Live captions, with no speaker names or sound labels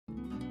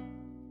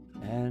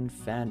And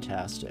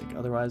fantastic.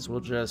 Otherwise,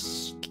 we'll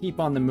just keep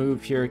on the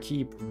move here,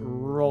 keep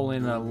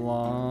rolling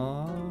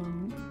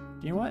along.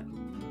 You know what?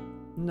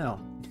 No.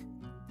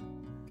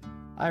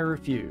 I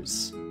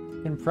refuse.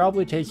 Can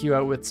probably take you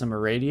out with some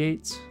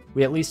irradiates.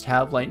 We at least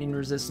have lightning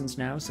resistance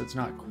now, so it's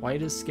not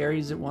quite as scary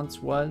as it once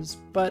was,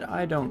 but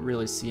I don't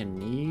really see a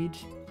need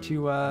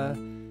to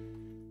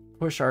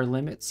push our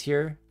limits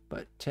here,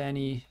 but to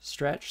any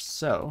stretch.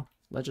 So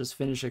let's just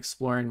finish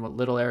exploring what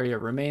little area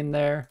remained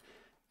there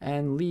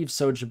and leave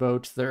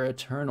Sojabo to their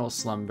eternal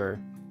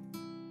slumber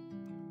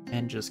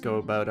and just go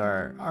about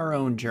our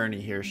own journey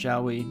here,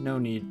 shall we? No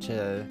need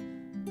to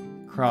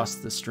cross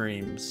the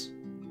streams.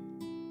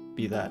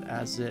 Be that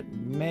as it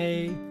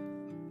may.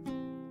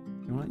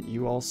 You know what?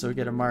 You also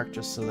get a mark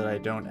just so that I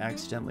don't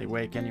accidentally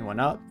wake anyone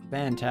up.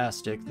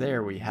 Fantastic.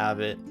 There we have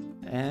it.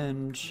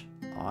 And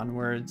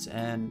onwards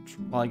and,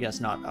 well, I guess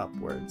not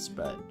upwards,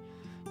 but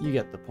you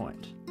get the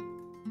point.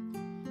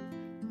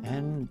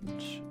 And,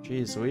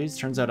 geez Louise,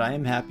 turns out I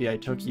am happy I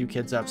took you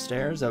kids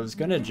upstairs. I was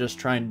gonna just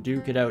try and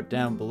duke it out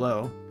down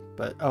below,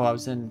 but, oh, I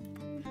was in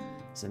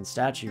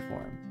statue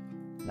form.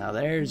 Now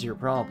there's your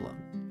problem.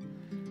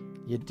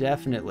 You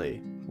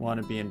definitely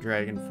want to be in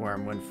dragon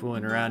form when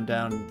fooling around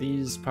down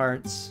these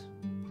parts.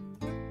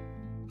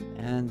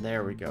 And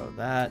there we go.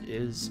 That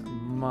is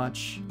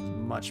much,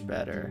 much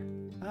better.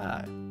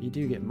 Ah, you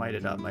do get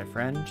mited up, my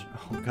friend.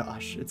 Oh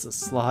gosh, it's a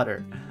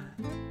slaughter.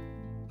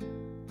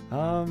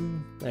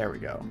 There we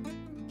go.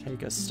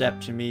 Take a step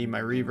to me, my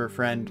Reaver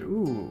friend.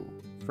 Ooh,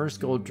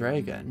 first gold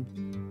dragon.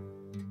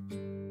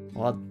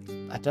 Well,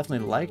 I'd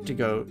definitely like to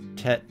go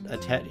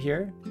tete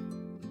here.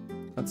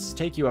 Let's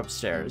take you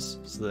upstairs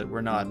so that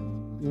we're not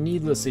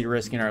needlessly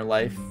risking our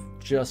life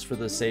just for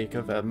the sake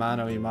of a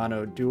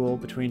mano-a-mano duel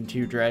between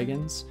two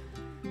dragons.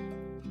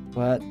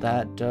 But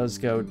that does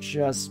go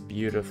just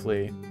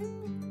beautifully.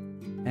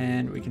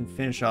 And we can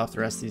finish off the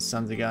rest of these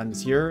sons of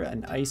guns. You're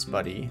an ice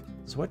buddy.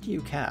 So what do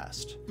you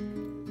cast?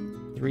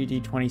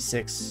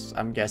 3d26,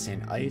 I'm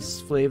guessing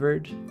ice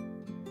flavored?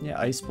 Yeah,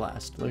 Ice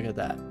Blast. Look at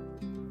that.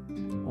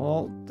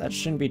 Well, that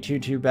shouldn't be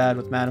too bad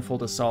with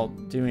Manifold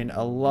Assault doing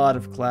a lot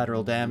of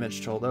collateral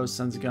damage to all those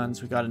sons of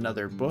guns. We got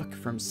another book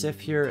from Sif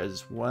here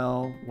as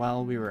well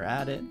while we were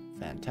at it.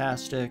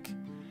 Fantastic.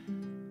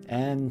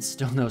 And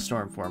still no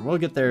storm form. We'll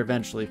get there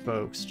eventually,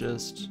 folks.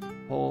 Just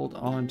hold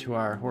on to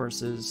our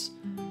horses.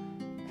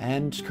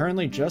 And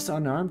currently just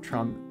unarmed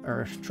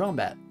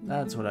Trombat.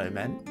 That's what I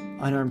meant.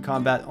 Unarmed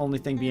combat, only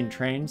thing being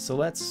trained. So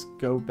let's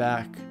go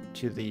back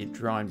to the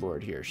drawing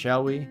board here,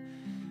 shall we?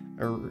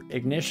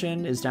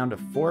 Ignition is down to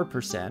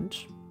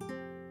 4%,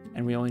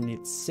 and we only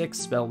need 6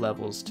 spell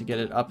levels to get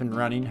it up and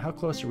running. How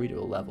close are we to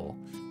a level?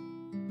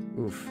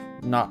 Oof,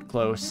 not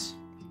close.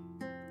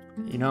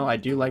 You know, I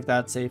do like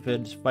that,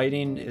 Saphid.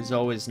 Fighting is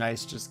always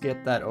nice. Just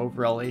get that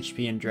overall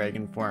HP in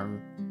dragon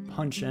form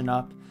punching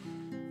up.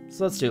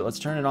 So let's do it. Let's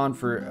turn it on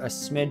for a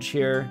smidge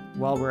here.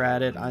 While we're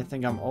at it, I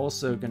think I'm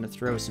also going to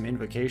throw some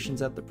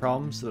invocations at the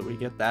problem so that we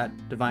get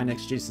that Divine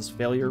Exegesis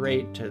failure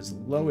rate to as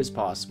low as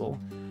possible.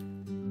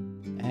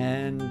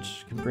 And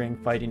can bring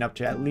fighting up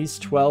to at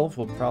least 12.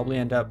 We'll probably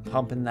end up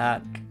pumping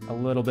that a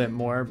little bit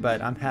more,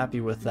 but I'm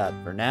happy with that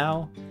for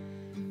now.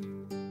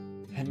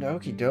 And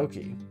okie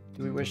dokie.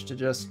 Do we wish to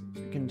just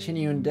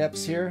continue in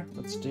depths here?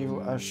 Let's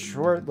do a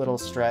short little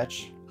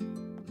stretch.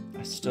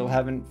 I still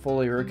haven't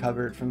fully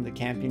recovered from the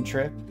camping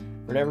trip.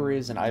 For whatever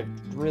reason, I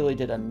really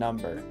did a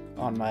number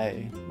on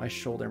my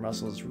shoulder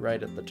muscles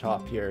right at the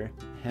top here.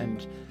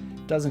 And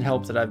it doesn't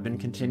help that I've been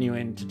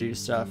continuing to do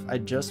stuff. I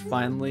just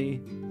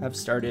finally have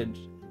started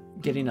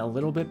getting a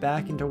little bit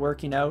back into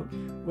working out,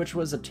 which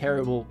was a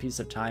terrible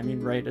piece of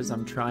timing right as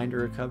I'm trying to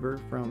recover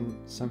from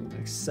some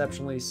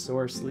exceptionally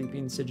sore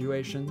sleeping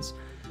situations.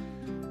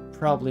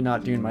 Probably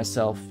not doing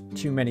myself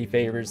too many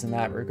favors in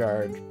that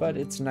regard, but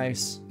it's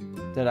nice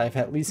that I've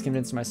at least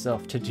convinced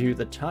myself to do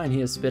the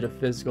tiniest bit of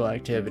physical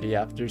activity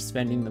after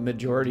spending the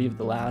majority of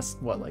the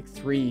last, what, like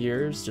 3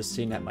 years just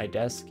sitting at my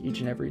desk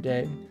each and every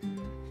day.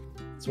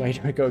 That's why you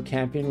don't go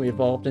camping. We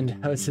evolved into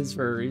houses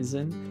for a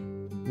reason.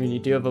 I mean, you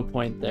do have a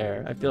point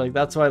there. I feel like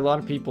that's why a lot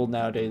of people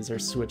nowadays are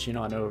switching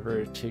on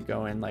over to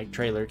going like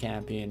trailer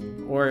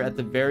camping, or at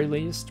the very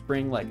least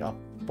bring like a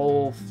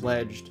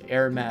full-fledged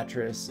air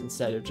mattress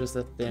instead of just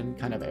a thin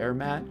kind of air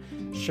mat.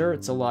 Sure,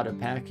 it's a lot of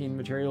packing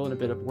material and a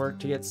bit of work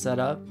to get set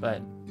up,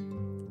 but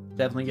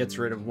definitely gets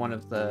rid of one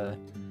of the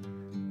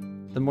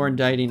more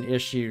indicting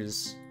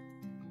issues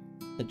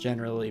that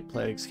generally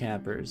plagues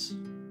campers.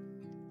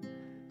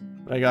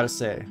 But I gotta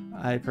say,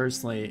 I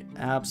personally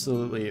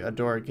absolutely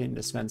adore getting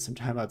to spend some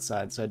time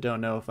outside, so I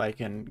don't know if I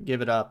can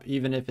give it up,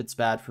 even if it's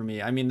bad for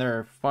me. I mean, there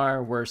are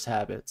far worse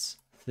habits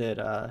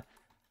that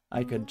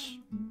I could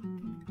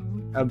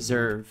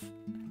observe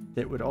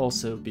that would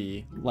also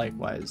be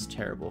likewise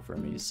terrible for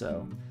me,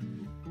 so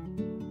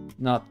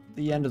not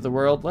the end of the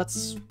world.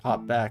 Let's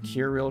pop back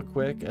here real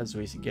quick as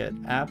we get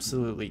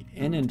absolutely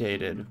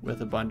inundated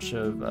with a bunch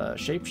of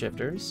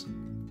shapeshifters.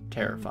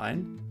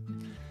 Terrifying.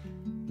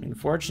 I mean,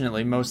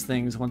 fortunately, most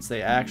things, once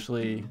they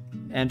actually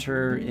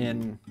enter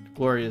in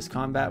glorious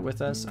combat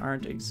with us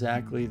aren't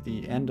exactly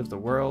the end of the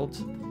world.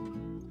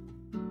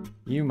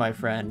 You, my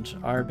friend,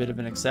 are a bit of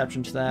an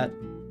exception to that.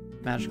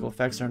 Magical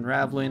effects are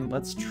unraveling.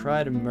 Let's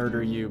try to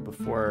murder you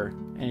before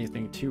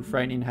anything too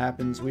frightening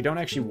happens. We don't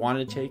actually want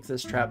to take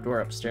this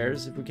trapdoor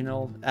upstairs if we can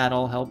at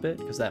all help it,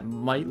 because that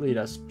might lead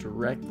us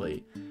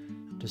directly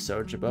to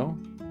Sojibo.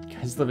 You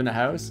guys live in a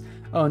house?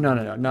 Oh,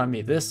 no, not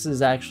me. This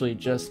is actually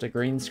just a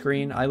green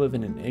screen. I live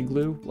in an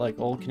igloo, like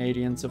all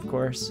Canadians, of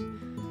course.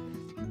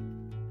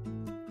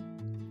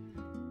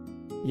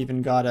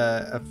 Even got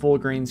a full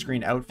green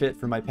screen outfit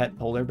for my pet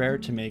polar bear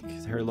to make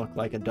her look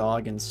like a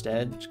dog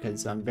instead,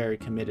 because I'm very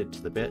committed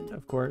to the bit,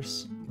 of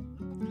course.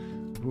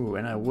 Ooh,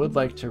 and I would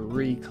like to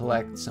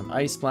recollect some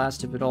Ice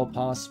Blast if at all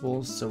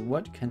possible, so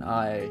what can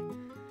I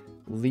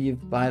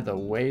leave by the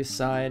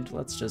wayside?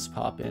 Let's just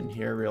pop in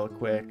here real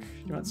quick.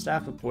 You know what,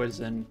 Staff of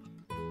Poison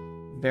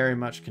very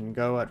much can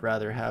go. I'd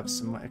rather have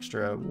some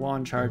extra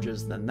wand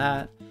charges than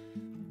that.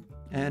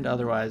 And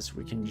otherwise,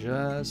 we can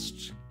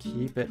just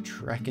keep it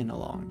trekking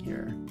along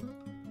here.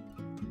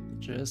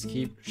 Just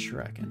keep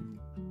shrekking.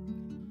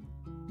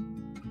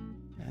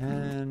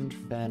 And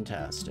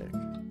fantastic.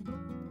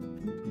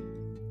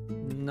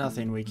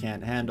 Nothing we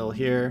can't handle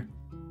here.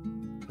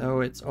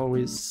 Though it's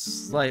always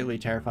slightly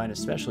terrifying,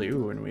 especially,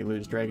 ooh, when we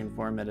lose Dragon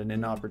Form at an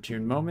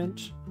inopportune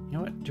moment. You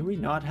know what, do we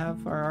not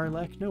have our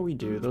Arlek? No, we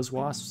do. Those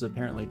wasps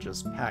apparently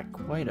just pack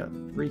quite a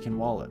freaking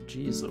wallop.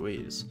 Jeez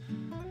Louise.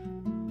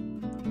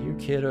 You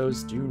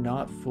kiddos do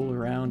not fool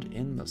around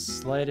in the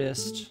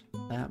slightest.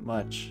 That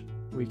much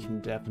we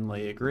can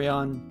definitely agree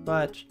on,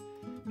 but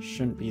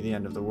shouldn't be the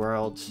end of the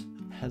world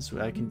as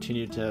I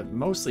continue to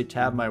mostly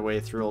tab my way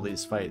through all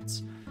these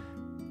fights.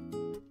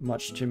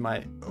 Much to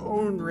my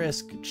own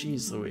risk,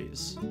 jeez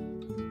Louise.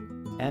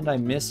 And I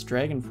missed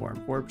Dragon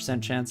Form,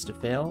 4% chance to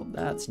fail.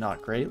 That's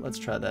not great. Let's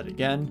try that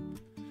again.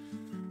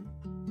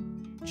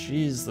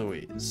 Jeez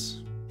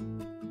Louise.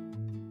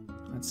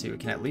 Let's see, we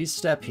can at least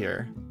step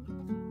here.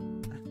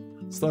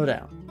 Slow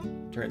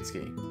down,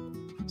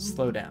 Torinski.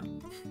 Slow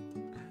down.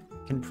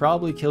 Can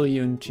probably kill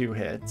you in 2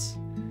 hits.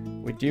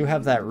 We do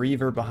have that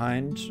Reaver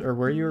behind. Or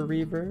were you a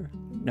Reaver?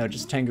 No,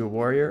 just Tengu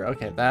Warrior.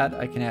 Okay, that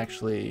I can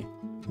actually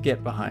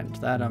get behind.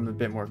 That I'm a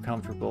bit more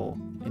comfortable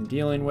in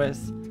dealing with.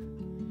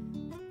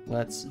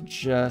 Let's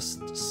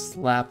just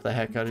slap the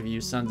heck out of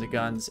you, sons of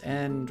guns,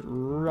 and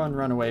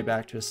run away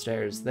back to the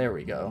stairs. There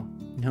we go.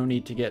 No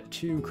need to get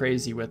too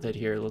crazy with it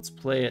here. Let's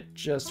play it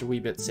just a wee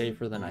bit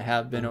safer than I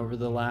have been over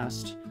the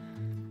last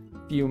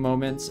few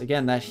moments.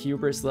 Again, that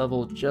hubris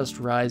level just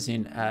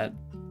rising at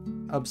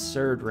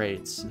absurd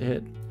rates.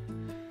 It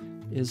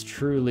is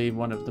truly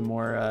one of the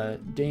more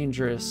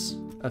dangerous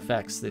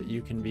effects that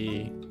you can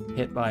be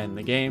hit by in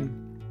the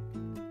game,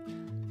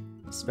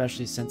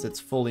 especially since it's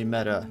fully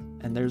meta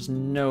and there's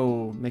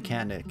no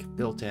mechanic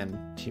built in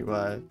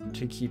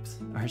to keep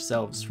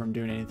ourselves from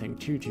doing anything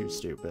too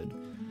stupid.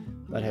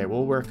 But hey,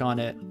 we'll work on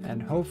it,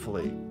 and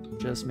hopefully,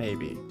 just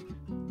maybe,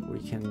 we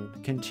can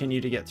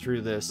continue to get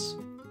through this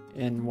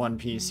in one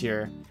piece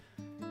here,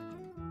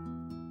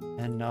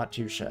 and not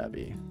too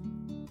shabby.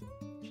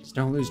 Just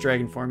don't lose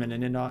Dragon Form in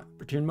an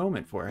inopportune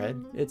moment,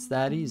 Forehead. It's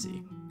that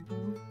easy.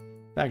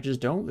 In fact,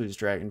 just don't lose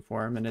Dragon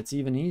Form, and it's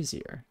even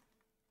easier.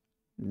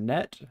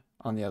 Net,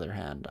 on the other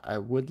hand, I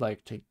would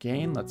like to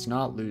gain. Let's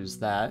not lose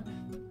that.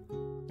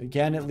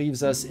 Again, it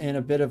leaves us in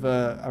a bit of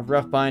a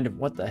rough bind of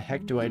what the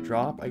heck do I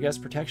drop? I guess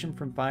Protection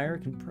from Fire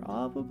can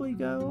probably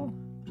go.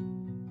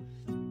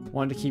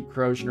 Wanted to keep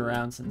Corrosion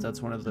around since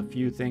that's one of the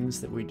few things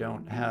that we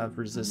don't have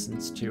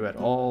resistance to at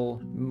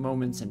all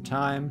moments in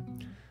time.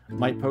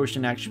 Might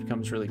Potion actually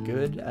becomes really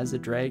good as a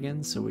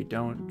dragon, so we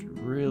don't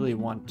really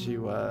want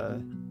to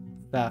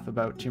faff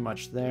about too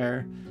much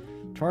there.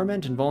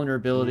 Torment and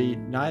Vulnerability,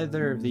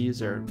 neither of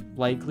these are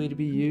likely to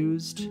be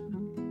used,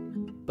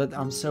 but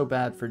I'm so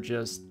bad for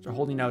just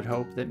holding out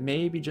hope that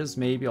maybe, just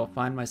maybe, I'll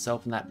find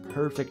myself in that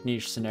perfect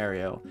niche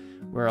scenario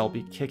where I'll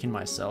be kicking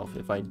myself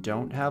if I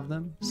don't have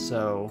them.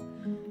 So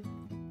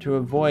to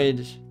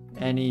avoid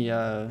any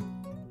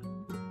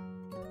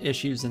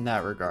issues in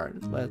that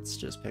regard, let's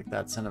just pick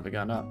that son of a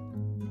gun up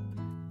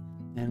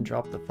and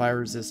drop the Fire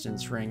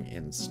Resistance Ring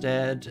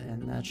instead,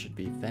 and that should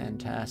be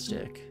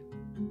fantastic.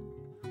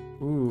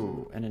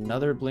 Ooh, and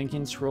another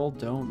Blinking Scroll,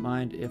 don't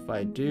mind if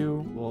I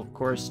do. We'll of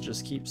course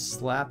just keep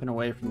slapping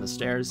away from the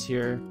stairs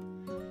here.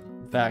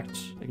 In fact,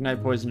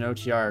 Ignite Poison and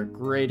OTR are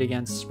great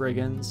against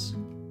Spriggans.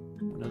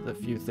 One of the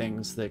few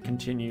things that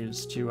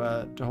continues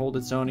to hold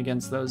its own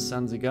against those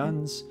sons of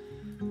guns.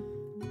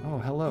 Oh,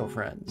 hello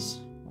friends.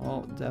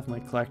 Well,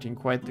 definitely collecting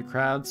quite the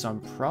crowd, so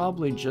I'm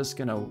probably just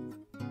gonna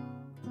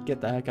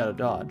get the heck out of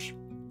Dodge.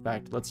 In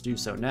fact, let's do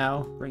so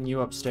now. Bring you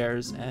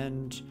upstairs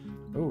and...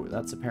 oh,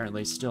 that's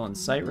apparently still in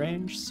sight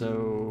range,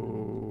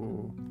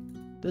 so...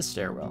 this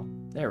stairwell.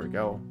 There we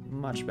go.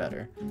 Much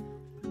better.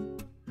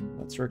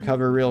 Let's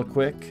recover real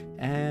quick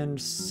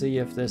and see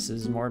if this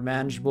is more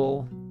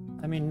manageable.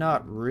 I mean,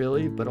 not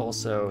really, but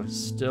also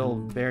still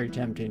very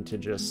tempting to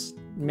just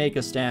make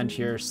a stand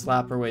here,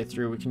 slap our way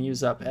through. We can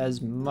use up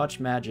as much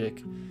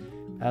magic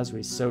as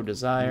we so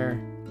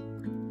desire.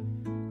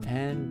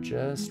 and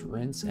just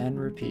rinse and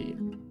repeat.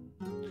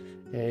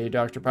 Hey,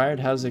 Dr. Pirate,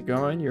 how's it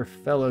going? Your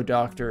fellow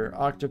Dr.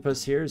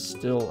 Octopus here is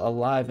still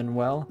alive and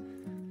well.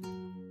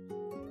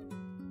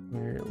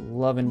 We're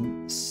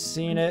loving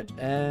seeing it,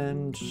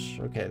 and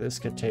okay, this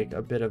could take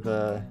a bit of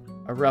a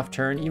rough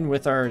turn, even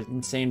with our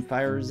insane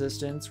fire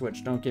resistance,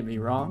 which, don't get me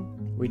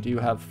wrong, we do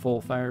have full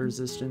fire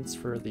resistance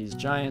for these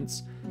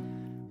giants.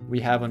 We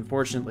have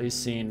unfortunately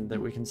seen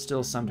that we can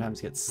still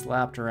sometimes get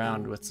slapped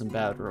around with some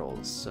bad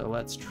rolls, so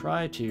let's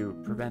try to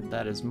prevent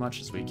that as much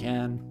as we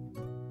can,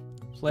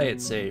 play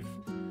it safe,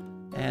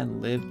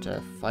 and live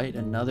to fight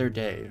another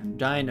day.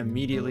 Dying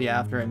immediately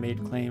after I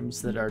made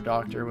claims that our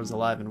doctor was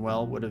alive and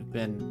well would have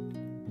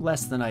been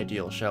less than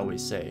ideal, shall we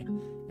say,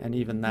 and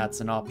even that's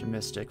an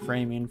optimistic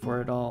framing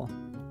for it all.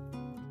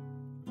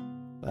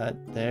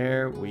 But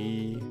there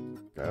we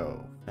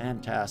go.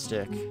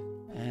 Fantastic.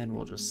 And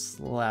we'll just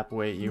slap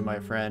away at you, my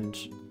friend.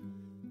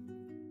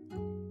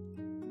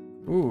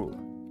 Ooh.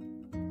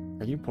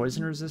 Are you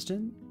poison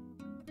resistant?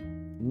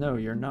 No,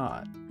 you're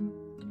not.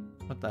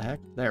 What the heck?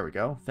 There we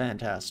go.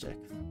 Fantastic.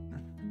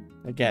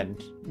 Again,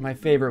 my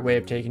favorite way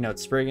of taking out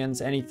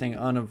Spriggans, anything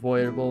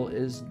unavoidable,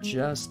 is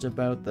just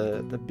about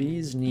the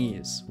bee's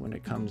knees when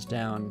it comes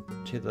down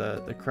to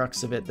the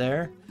crux of it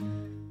there.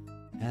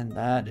 And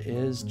that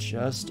is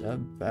just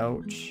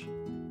about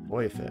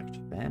perfect.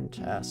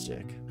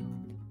 Fantastic.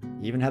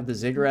 Even have the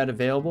ziggurat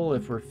available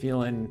if we're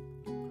feeling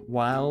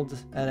wild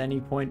at any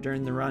point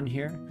during the run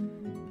here.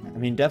 I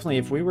mean, definitely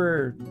if we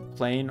were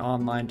playing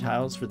online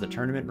tiles for the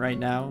tournament right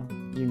now,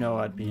 you know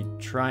I'd be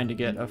trying to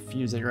get a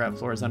few ziggurat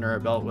floors under our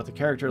belt. With a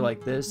character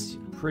like this,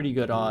 pretty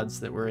good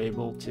odds that we're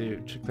able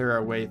to clear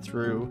our way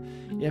through,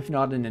 if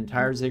not an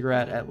entire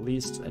ziggurat, at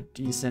least a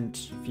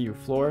decent few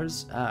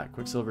floors.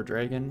 Quicksilver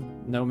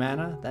Dragon, no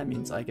mana. That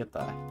means I get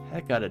the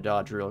heck out of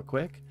dodge real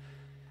quick.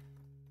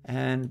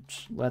 And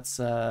let's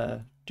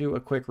do a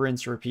quick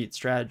rinse repeat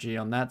strategy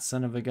on that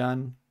son of a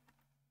gun.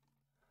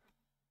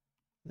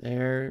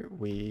 There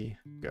we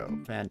go.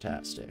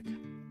 Fantastic.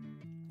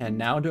 And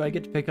now do I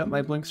get to pick up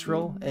my blink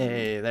scroll?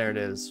 Hey, there it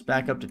is.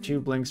 Back up to 2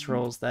 blink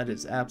scrolls. That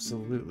is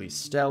absolutely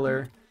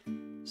stellar.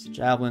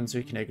 Javelins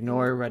we can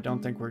ignore. I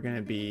don't think we're going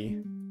to be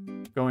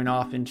going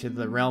off into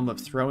the realm of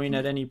throwing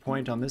at any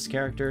point on this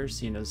character,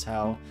 seeing as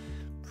how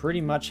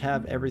pretty much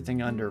have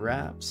everything under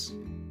wraps.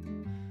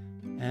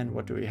 And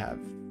what do we have?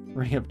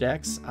 Ring of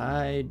Dex?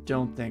 I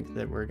don't think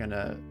that we're going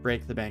to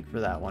break the bank for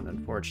that one,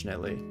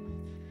 unfortunately.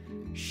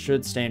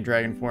 Should stay in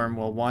dragon form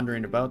while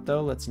wandering about,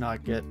 though. Let's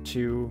not get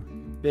too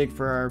big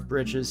for our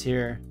britches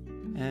here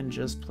and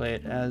just play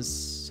it as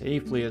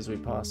safely as we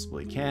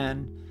possibly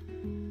can.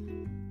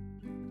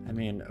 I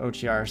mean,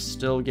 OTR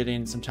still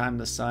getting some time in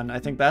the sun. I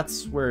think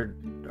that's where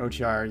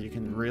OTR, you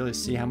can really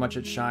see how much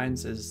it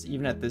shines, is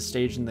even at this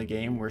stage in the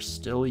game, we're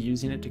still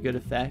using it to good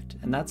effect,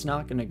 and that's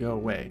not going to go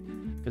away.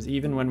 Because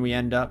even when we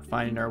end up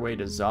finding our way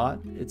to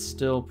Zot, it's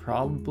still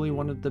probably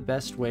one of the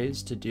best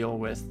ways to deal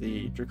with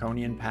the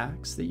draconian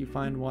packs that you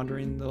find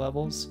wandering the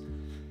levels.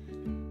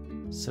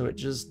 So it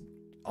just,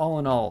 all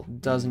in all,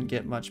 doesn't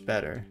get much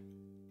better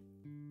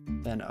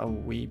than a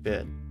wee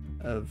bit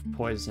of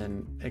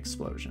poison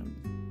explosion.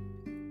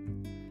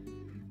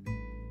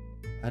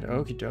 But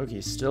okie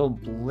dokie, still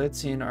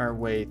blitzing our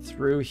way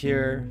through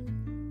here.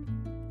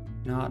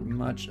 Not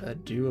much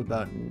ado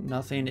about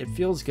nothing. It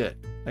feels good.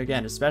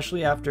 Again,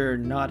 especially after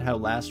not how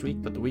last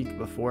week, but the week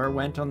before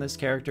went on this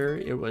character,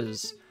 it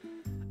was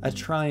a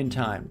trying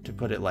time, to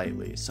put it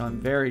lightly. So I'm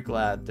very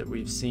glad that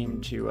we've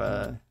seemed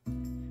to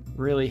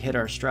really hit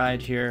our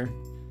stride here.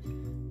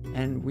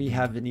 And we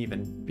haven't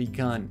even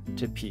begun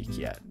to peak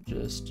yet.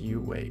 Just you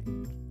wait.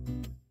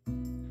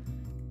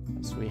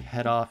 As we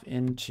head off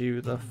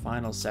into the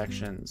final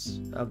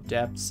sections of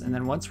depths. And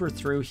then once we're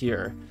through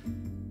here,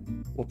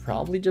 we'll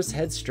probably just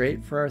head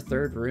straight for our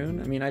 3rd rune.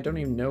 I mean, I don't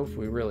even know if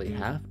we really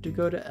have to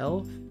go to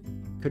Elf.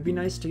 Could be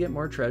nice to get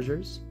more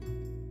treasures.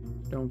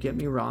 Don't get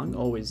me wrong,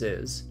 always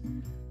is.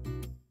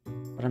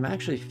 But I'm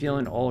actually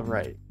feeling all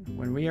right.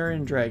 When we are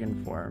in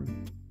dragon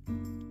form,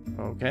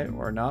 okay,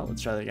 or not,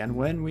 let's try that again.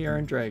 When we are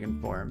in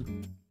dragon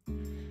form,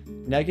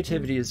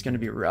 negativity is going to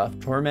be rough.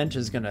 Torment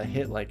is going to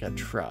hit like a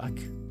truck.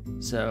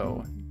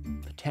 So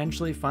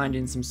potentially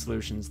finding some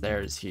solutions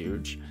there is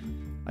huge.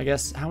 I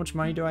guess, how much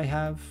money do I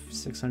have?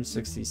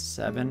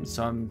 667.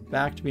 So I'm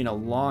back to being a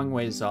long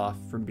ways off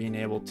from being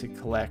able to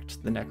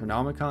collect the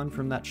Necronomicon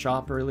from that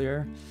shop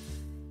earlier,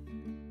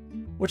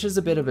 which is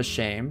a bit of a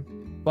shame.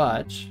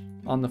 But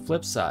on the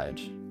flip side,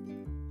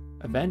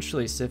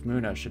 eventually Sif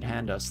Muna should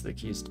hand us the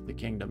keys to the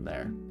kingdom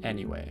there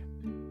anyway.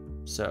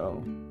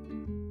 So,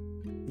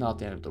 not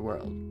the end of the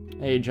world.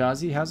 Hey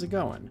Jazzy, how's it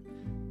going?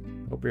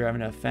 Hope you're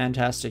having a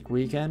fantastic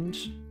weekend.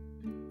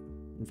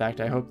 In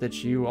fact, I hope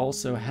that you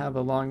also have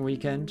a long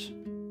weekend.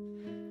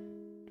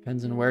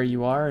 Depends on where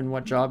you are and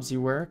what jobs you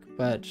work,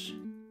 but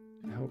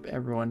I hope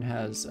everyone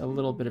has a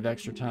little bit of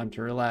extra time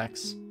to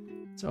relax.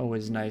 It's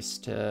always nice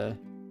to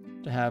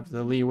have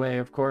the leeway,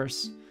 of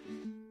course.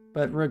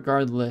 But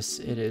regardless,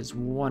 it is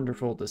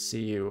wonderful to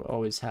see you.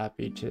 Always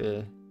happy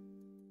to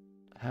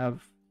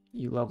have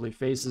you lovely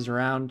faces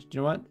around. You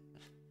know what?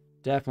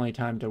 Definitely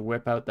time to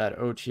whip out that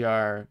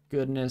OTR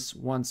goodness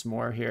once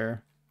more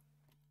here.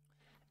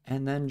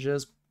 And then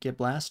just get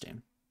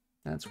blasting.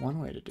 That's one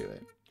way to do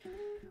it.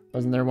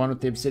 Wasn't there one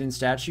with the obsidian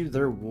statue?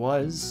 There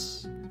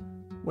was.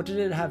 What did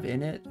it have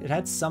in it? It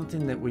had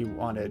something that we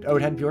wanted. Oh,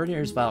 it had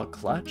Bjornir's Vile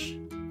Clutch,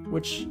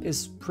 which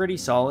is pretty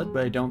solid,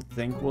 but I don't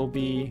think we'll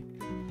be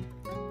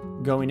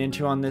going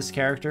into on this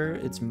character.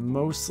 It's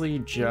mostly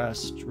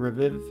just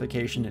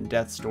Revivification and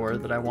Death's Door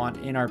that I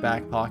want in our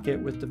back pocket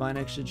with Divine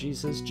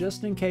Exegesis,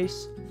 just in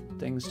case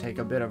things take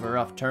a bit of a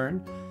rough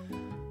turn.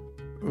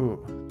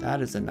 Ooh,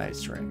 that is a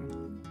nice ring.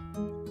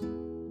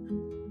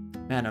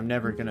 Man, I'm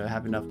never gonna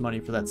have enough money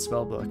for that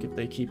spellbook if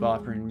they keep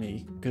offering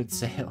me good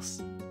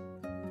sales.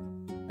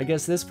 I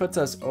guess this puts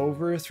us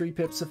over 3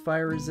 pips of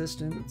fire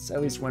resistance,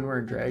 at least when we're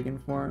in dragon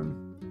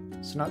form.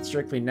 So not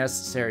strictly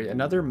necessary.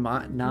 Another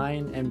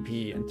 9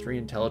 MP and 3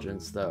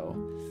 intelligence though.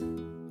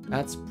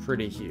 That's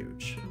pretty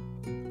huge.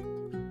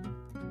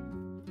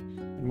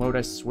 And what would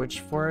I switch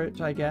for it,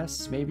 I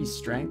guess? Maybe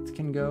strength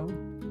can go?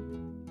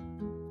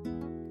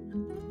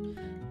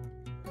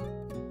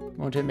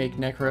 Won't it make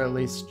Necro at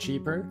least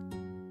cheaper?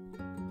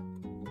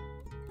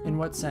 In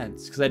what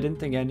sense? Because I didn't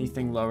think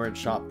anything lowered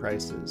shop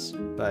prices,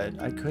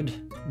 but I could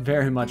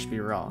very much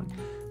be wrong.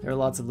 There are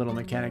lots of little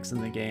mechanics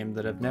in the game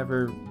that have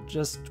never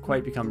just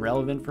quite become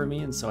relevant for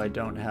me, and so I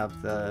don't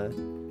have the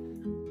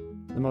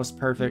most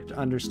perfect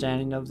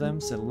understanding of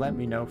them, so let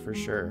me know for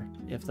sure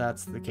if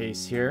that's the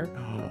case here.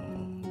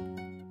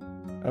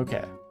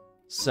 Okay,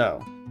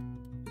 so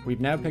we've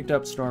now picked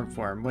up Storm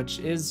Form, which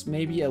is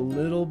maybe a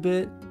little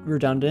bit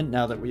redundant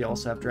now that we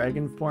also have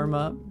Dragon Form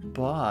up,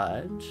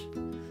 but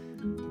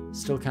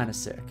still kind of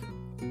sick.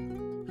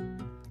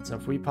 So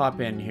if we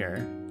pop in here,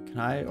 can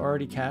I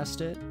already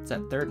cast it? It's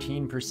at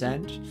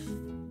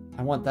 13%.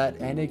 I want that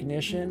and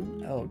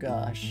Ignition. Oh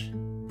gosh.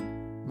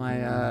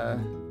 My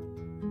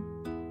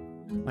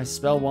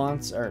spell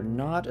wants are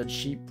not a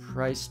cheap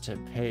price to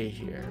pay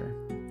here.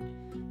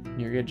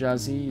 You're good,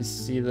 Jazzy. You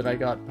see that I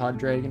got Pod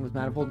Dragon with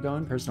Manifold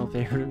going, personal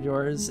favorite of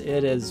yours.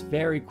 It has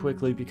very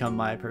quickly become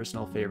my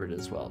personal favorite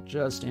as well.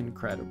 Just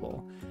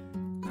incredible.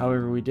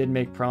 However, we did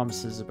make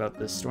promises about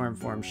the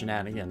Stormform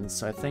shenanigans,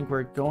 so I think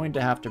we're going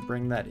to have to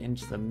bring that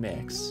into the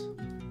mix.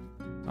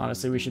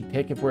 Honestly, we should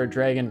pick if we're a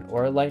dragon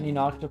or a lightning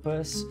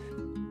octopus.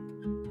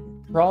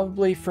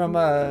 Probably from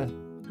a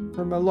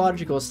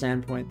logical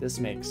standpoint, this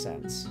makes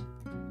sense.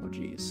 Oh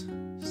geez,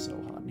 so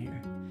hot in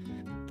here.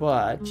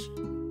 But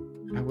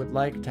I would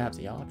like to have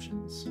the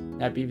options.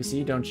 At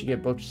BBC, don't you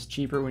get books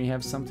cheaper when you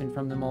have something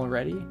from them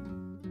already?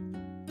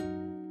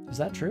 Is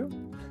that true?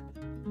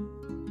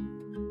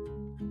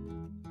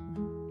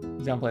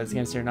 Example plays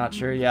against here, not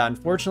sure. Yeah,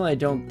 unfortunately I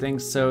don't think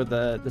so.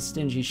 The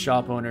stingy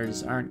shop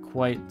owners aren't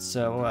quite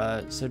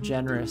so so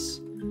generous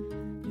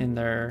in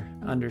their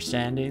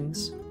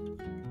understandings.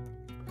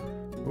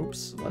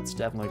 Oops, let's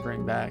definitely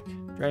bring back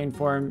Dragon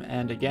Form,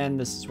 and again,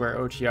 this is where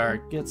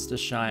OTR gets to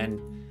shine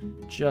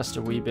just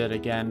a wee bit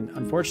again.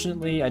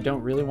 Unfortunately, I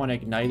don't really want to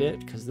ignite it,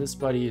 because this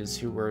buddy is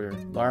who we're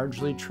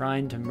largely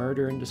trying to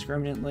murder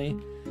indiscriminately.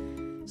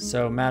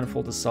 So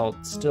Manifold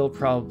Assault still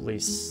probably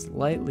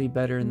slightly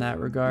better in that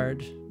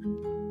regard.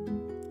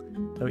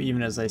 Though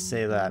even as I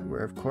say that, we're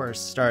of course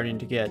starting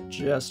to get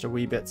just a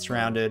wee bit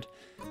surrounded.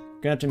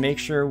 We're gonna have to make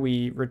sure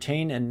we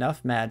retain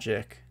enough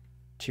magic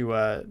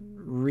to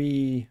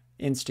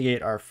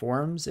re-instigate our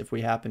forms if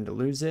we happen to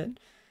lose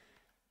it.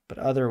 But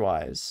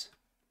otherwise,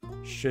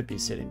 should be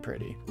sitting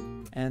pretty.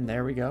 And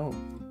there we go,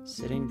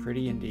 sitting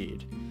pretty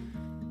indeed.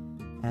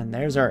 And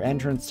there's our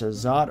entrance to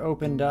Zot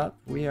opened up.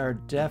 We are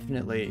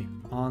definitely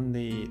on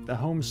the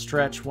home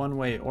stretch one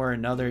way or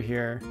another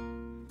here.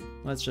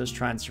 Let's just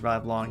try and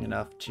survive long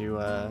enough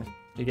to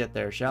get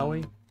there, shall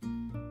we?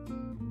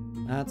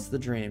 That's the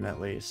dream,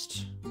 at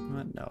least.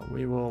 But no,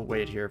 we will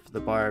wait here for the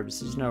barbs.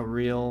 There's no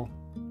real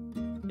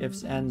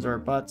ifs, ands, or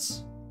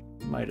buts.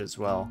 Might as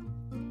well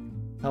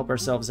help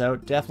ourselves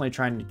out. Definitely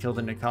trying to kill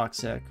the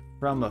Nekoxek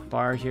from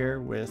afar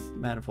here with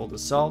Manifold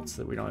Assault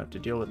so that we don't have to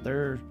deal with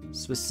their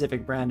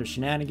specific brand of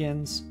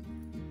shenanigans.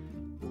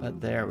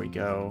 But there we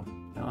go.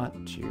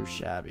 Not too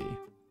shabby.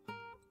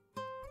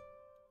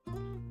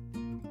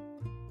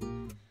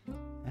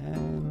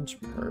 And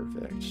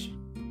perfect.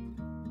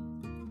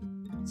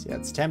 So yeah,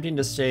 it's tempting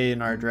to stay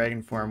in our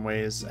dragon form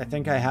ways. I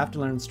think I have to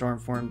learn storm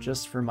form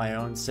just for my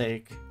own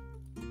sake.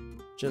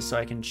 Just so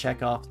I can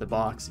check off the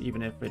box,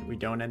 even if we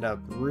don't end up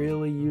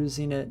really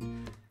using it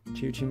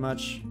too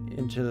much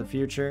into the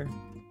future.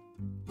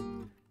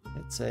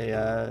 It's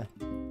a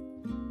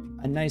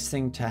nice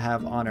thing to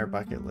have on our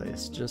bucket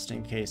list, just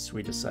in case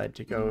we decide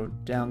to go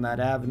down that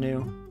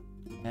avenue.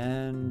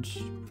 And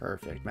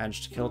perfect.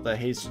 Managed to kill the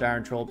hasted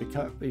iron troll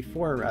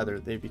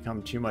before they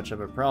become too much of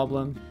a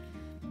problem.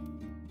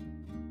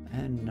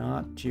 And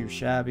not too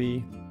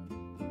shabby.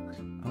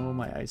 Oh,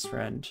 my ice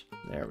friend.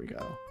 There we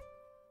go.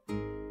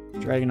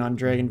 Dragon on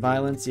dragon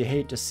violence, you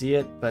hate to see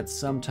it, but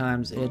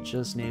sometimes it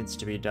just needs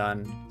to be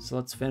done. So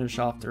let's finish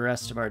off the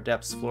rest of our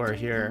depths floor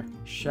here,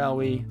 shall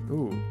we?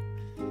 Ooh.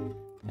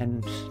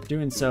 And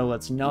doing so,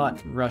 let's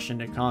not rush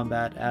into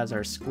combat as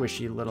our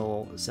squishy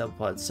little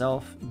cephalopod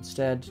self.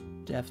 Instead,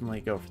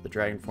 definitely go for the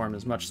dragon form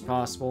as much as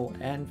possible,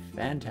 and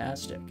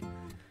fantastic.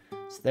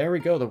 So there we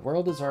go, the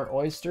world is our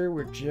oyster.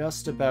 We're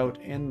just about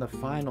in the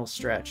final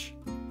stretch.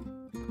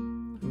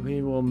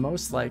 We will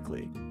most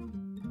likely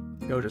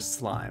go to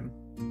slime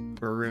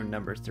for rune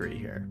number 3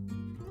 here.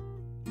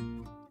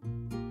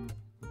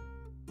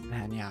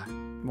 And yeah,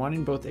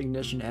 wanting both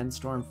ignition and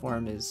storm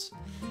form is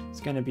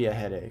going to be a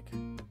headache.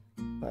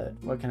 But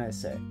what can I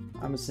say?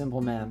 I'm a simple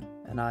man,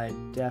 and I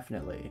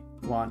definitely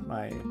want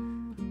my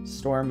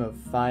storm of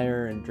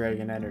fire and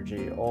dragon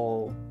energy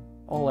all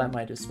at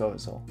my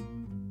disposal.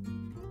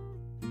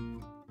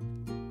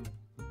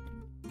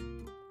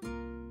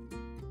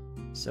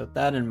 So with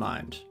that in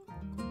mind,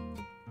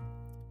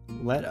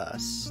 let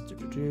us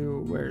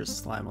where's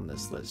slime on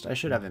this list? I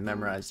should have it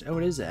memorized. Oh,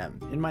 it is M.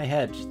 In my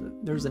head,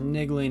 there's a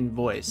niggling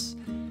voice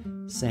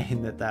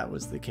saying that that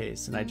was the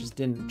case, and I just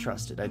didn't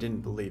trust it. I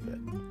didn't believe it.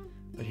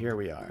 But here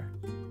we are.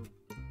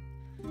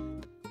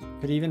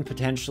 Could even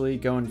potentially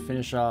go and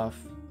finish off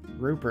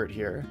Rupert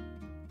here.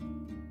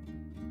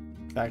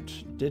 In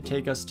fact, did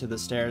take us to the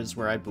stairs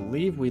where I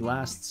believe we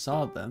last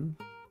saw them.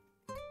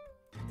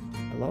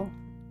 Hello?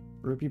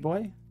 Rupee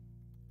boy?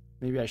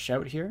 Maybe I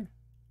shout here?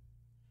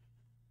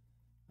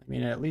 I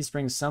mean, it at least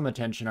brings some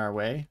attention our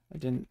way. I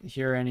didn't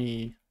hear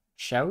any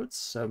shouts,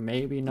 so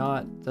maybe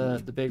not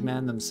the big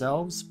man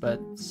themselves,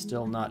 but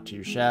still not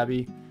too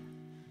shabby.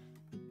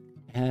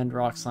 And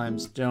rock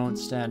slimes don't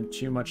stand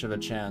too much of a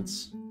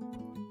chance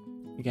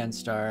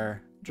against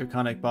our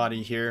draconic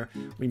body here.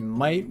 We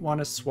might want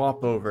to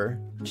swap over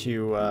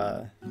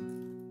to...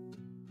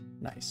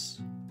 nice.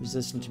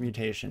 Resistant to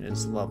mutation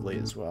is lovely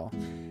as well.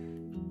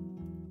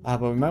 But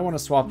we might want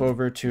to swap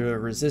over to a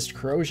resist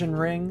corrosion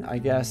ring. I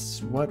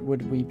guess, what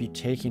would we be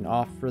taking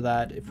off for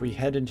that if we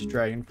head into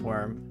dragon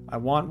form? I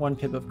want 1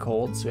 pip of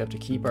cold, so we have to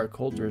keep our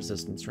cold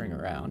resistance ring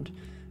around.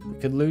 We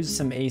could lose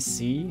some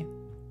AC.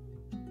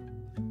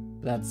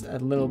 That's a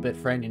little bit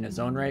frightening in its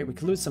own right. We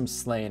could lose some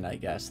slaying, I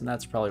guess, and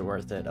that's probably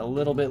worth it. A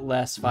little bit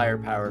less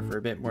firepower for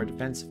a bit more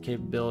defensive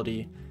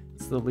capability.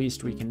 It's the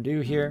least we can do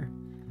here.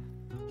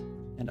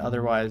 And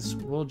otherwise,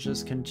 we'll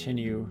just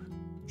continue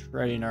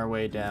treading our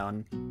way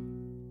down.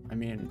 I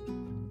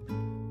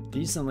mean,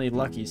 decently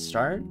lucky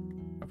start.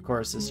 Of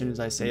course, as soon as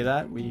I say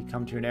that, we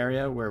come to an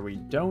area where we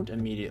don't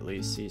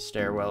immediately see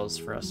stairwells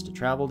for us to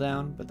travel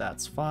down, but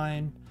that's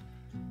fine.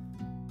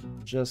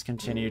 Just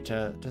continue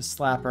to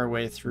slap our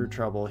way through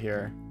trouble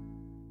here.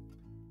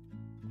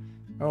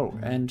 Oh,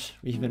 and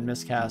we even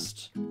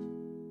miscast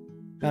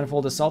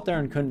Manifold Assault there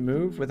and couldn't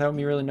move without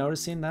me really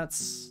noticing.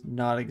 That's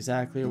not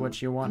exactly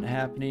what you want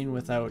happening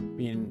without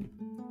being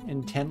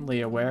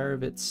intently aware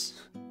of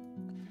its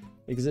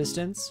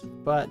existence,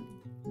 but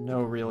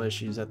no real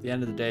issues at the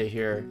end of the day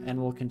here,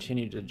 and we'll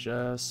continue to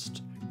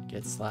just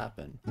get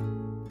slapping.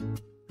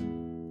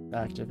 In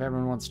fact, if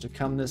everyone wants to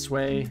come this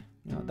way,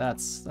 you know,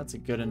 that's a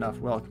good enough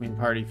welcoming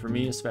party for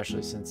me,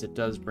 especially since it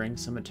does bring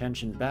some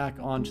attention back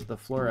onto the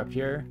floor up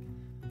here.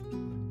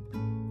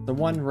 The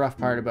one rough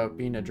part about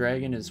being a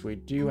dragon is we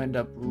do end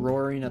up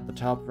roaring at the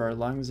top of our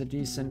lungs a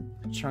decent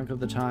chunk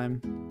of the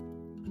time.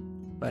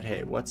 But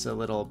hey, what's a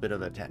little bit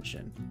of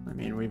attention? I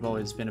mean, we've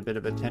always been a bit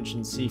of a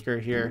attention seeker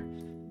here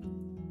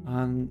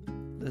on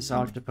this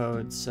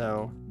Octopode,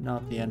 so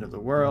not the end of the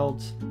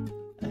world.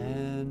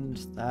 And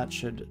that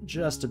should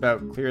just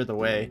about clear the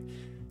way.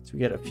 So we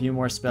get a few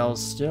more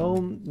spells, still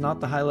not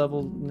the high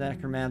level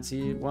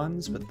necromancy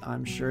ones, but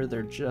I'm sure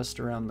they're just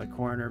around the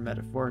corner,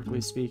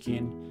 metaphorically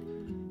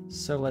speaking.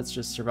 So let's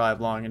just survive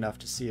long enough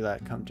to see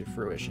that come to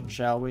fruition,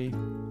 shall we?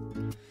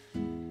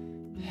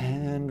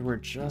 And we're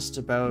just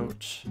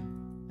about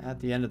at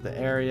the end of the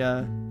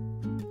area.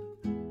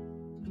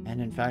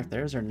 And in fact,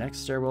 there's our next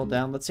stairwell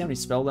down. Let's see how many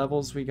spell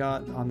levels we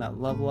got on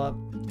that level up.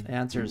 The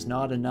answer is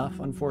not enough,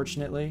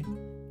 unfortunately.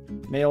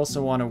 May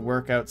also want to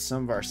work out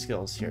some of our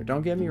skills here.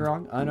 Don't get me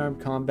wrong, unarmed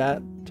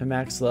combat to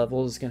max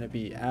level is going to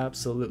be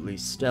absolutely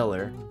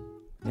stellar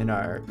in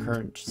our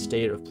current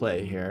state of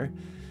play here.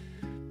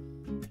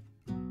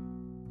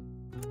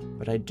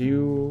 But I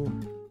do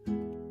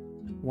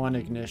want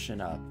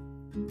ignition up.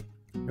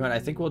 But I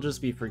think we'll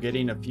just be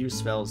forgetting a few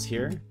spells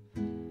here.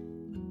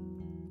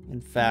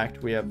 In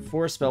fact, we have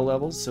 4 spell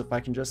levels, so if I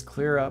can just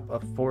clear up a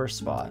 4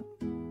 spot,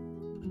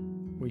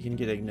 we can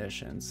get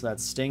ignition. So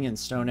that's Sting and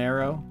Stone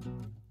Arrow.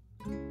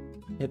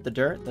 Hit the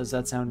dirt. Does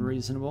that sound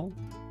reasonable?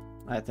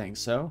 I think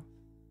so.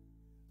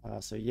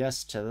 So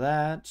yes to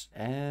that.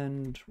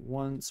 And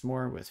once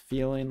more with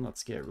Feeling.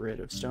 Let's get rid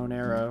of Stone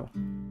Arrow.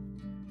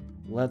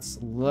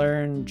 Let's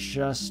learn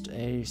just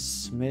a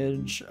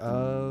smidge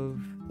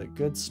of the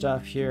good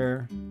stuff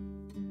here.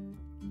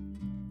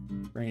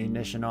 Bring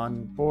ignition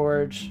on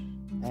board.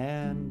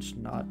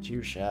 And not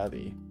too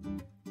shabby.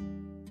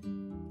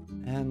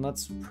 And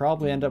let's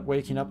probably end up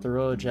waking up the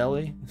royal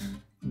jelly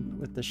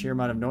with the sheer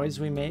amount of noise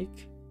we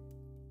make.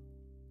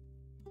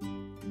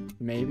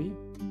 Maybe.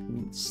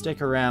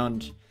 Stick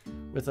around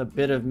with a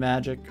bit of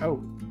magic.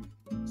 Oh,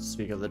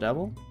 speak of the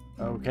devil.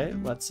 Okay,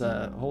 let's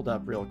hold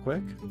up real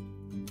quick.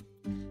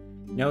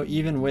 No,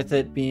 even with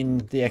it being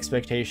the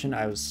expectation,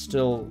 I was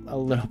still a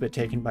little bit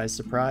taken by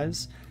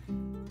surprise.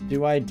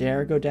 Do I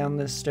dare go down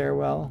this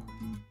stairwell?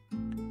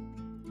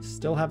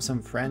 Still have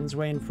some friends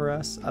waiting for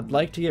us. I'd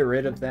like to get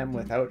rid of them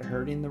without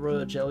hurting the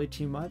royal jelly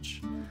too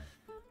much.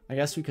 I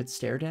guess we could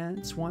stair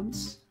dance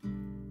once.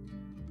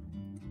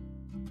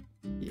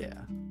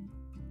 Yeah.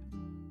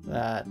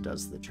 That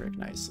does the trick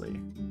nicely.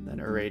 Then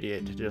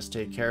irradiate to just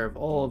take care of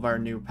all of our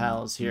new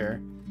pals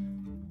here.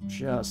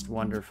 Just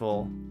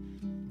wonderful.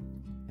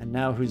 And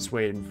now who's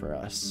waiting for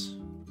us?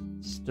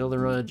 Still the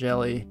royal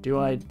jelly. Do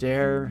I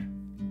dare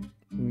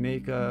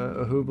make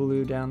a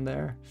hoobaloo down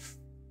there?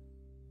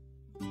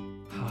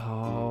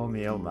 Oh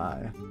me, oh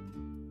my.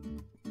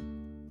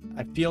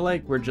 I feel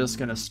like we're just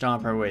gonna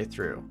stomp our way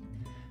through.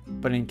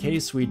 But in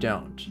case we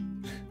don't,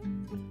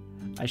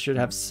 I should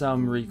have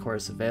some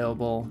recourse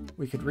available.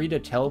 We could read a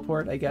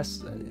teleport, I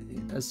guess,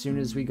 as soon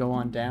as we go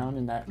on down,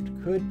 and that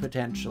could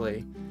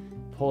potentially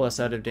pull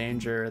us out of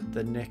danger at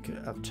the nick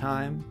of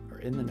time, or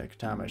in the nick of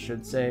time, I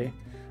should say.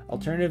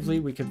 Alternatively,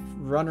 we could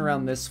run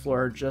around this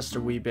floor just a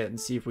wee bit and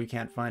see if we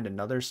can't find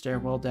another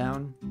stairwell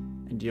down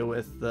and deal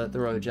with the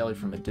royal jelly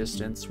from a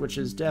distance, which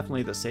is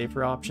definitely the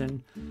safer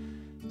option.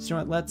 So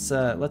you know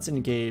what, let's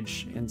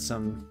engage in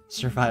some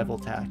survival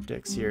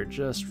tactics here,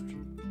 just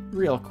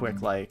real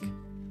quick like,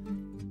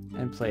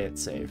 and play it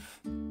safe.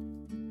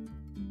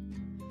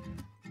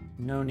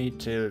 No need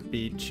to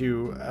be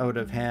too out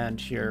of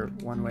hand here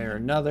one way or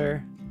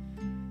another.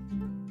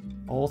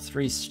 All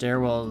three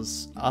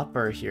stairwells up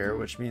are here,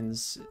 which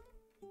means...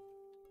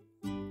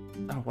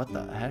 Oh, what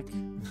the heck?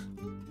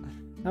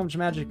 How much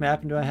magic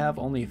mapping do I have?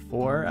 Only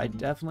 4? I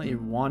definitely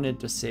wanted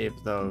to save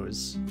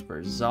those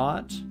for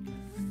Zot.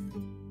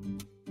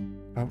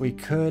 But we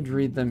could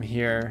read them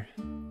here.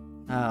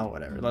 Ah,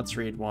 whatever. Let's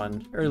read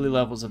one. Early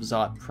levels of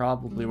Zot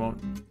probably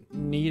won't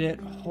need it.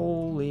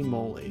 Holy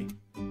moly.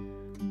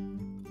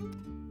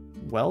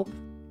 Welp?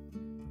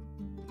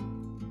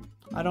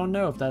 I don't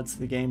know if that's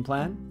the game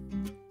plan.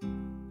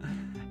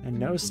 And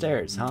no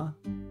stairs, huh?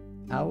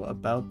 How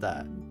about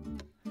that?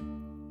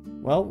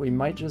 Well, we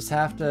might just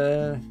have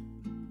to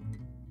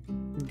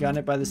gun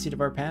it by the seat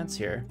of our pants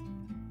here.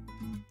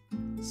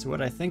 So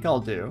what I think I'll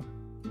do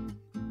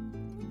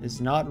is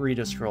not read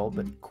a scroll,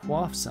 but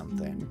quaff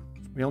something.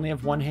 We only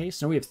have 1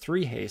 haste? No, we have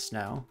 3 haste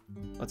now.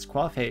 Let's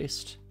quaff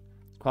haste.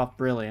 Quaff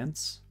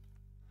brilliance.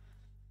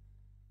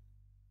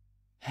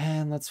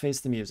 And let's face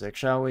the music,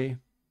 shall we?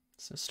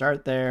 So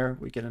start there,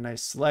 we get a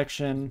nice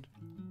selection.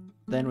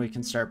 Then we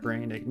can start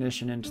bringing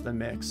ignition into the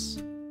mix.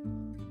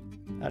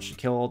 That should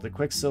kill all the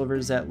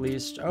quicksilvers at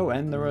least. Oh,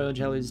 and the royal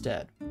jelly's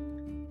dead.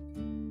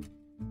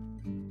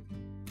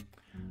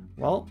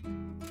 Well,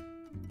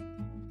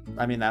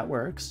 I mean, that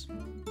works.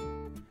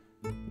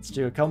 Let's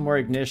do a couple more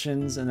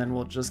ignitions, and then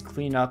we'll just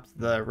clean up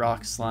the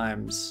rock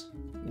slimes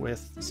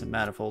with some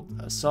manifold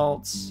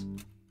assaults.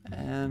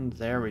 And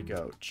there we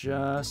go.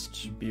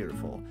 Just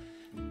beautiful.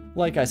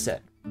 Like I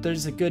said,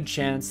 there's a good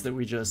chance that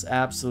we just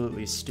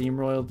absolutely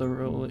steamroll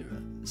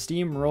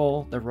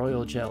the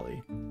royal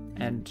jelly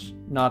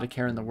and not a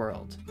care in the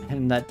world.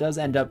 And that does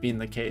end up being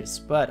the case,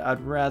 but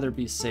I'd rather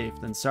be safe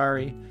than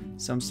sorry.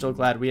 So I'm still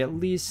glad we at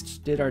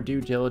least did our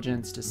due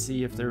diligence to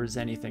see if there was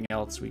anything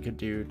else we could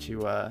do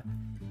to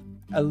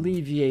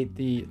alleviate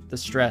the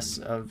stress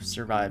of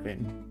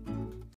surviving.